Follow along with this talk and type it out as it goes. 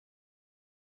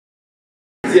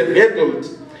hands have handled.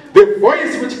 The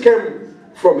voice which came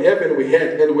from heaven we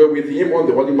heard, and were with him on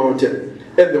the holy mountain.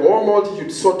 And the whole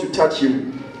multitude sought to touch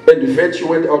him, and virtue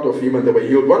went out of him, and they were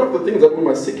healed. One of the things that we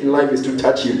must seek in life is to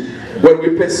touch him. When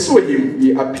we pursue him,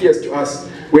 he appears to us.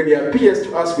 When he appears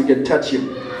to us, we can touch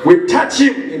him. We touch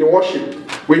him in worship.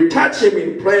 We touch him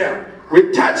in prayer.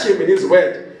 We touch him in his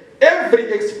word.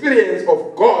 Every experience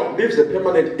of God leaves a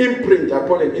permanent imprint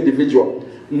upon an individual.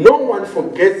 No one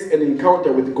forgets an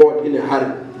encounter with God in a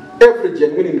hurry. Every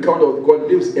genuine encounter with God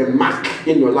leaves a mark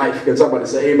in your life. Can somebody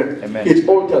say amen? Amen. It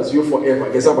alters you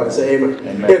forever. Can somebody say amen?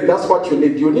 Amen. And that's what you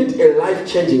need. You need a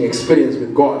life-changing experience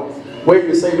with God, where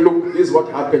you say, look, this is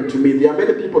what happened to me. There are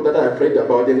many people that I have prayed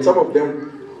about, and some of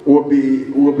them will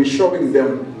be showing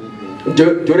them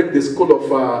during the school of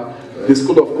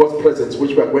God's presence,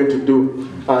 which we are going to do.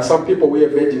 Some people, we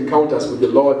have had encounters with the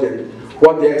Lord, and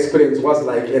what their experience was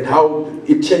like and how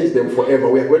it changed them forever.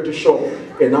 We are going to show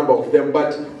a number of them.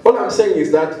 But all I'm saying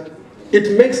is that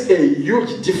it makes a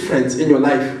huge difference in your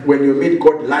life when you meet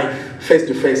God live, face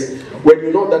to face. When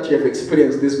you know that you have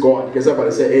experienced this God. Can somebody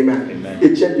say amen? Amen.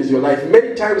 It changes your life.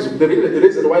 Many times the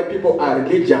reason why people are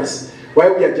religious,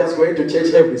 why we are just going to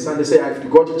church every Sunday, say I have to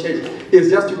go to church, is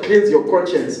just to cleanse your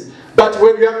conscience. But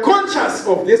when you are conscious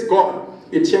of this God,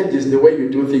 it changes the way you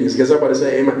do things. Can somebody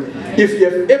say amen? If you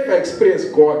have ever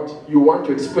experienced God, you want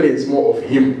to experience more of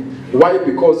him. Why?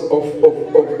 Because of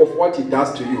what he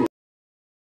does to you.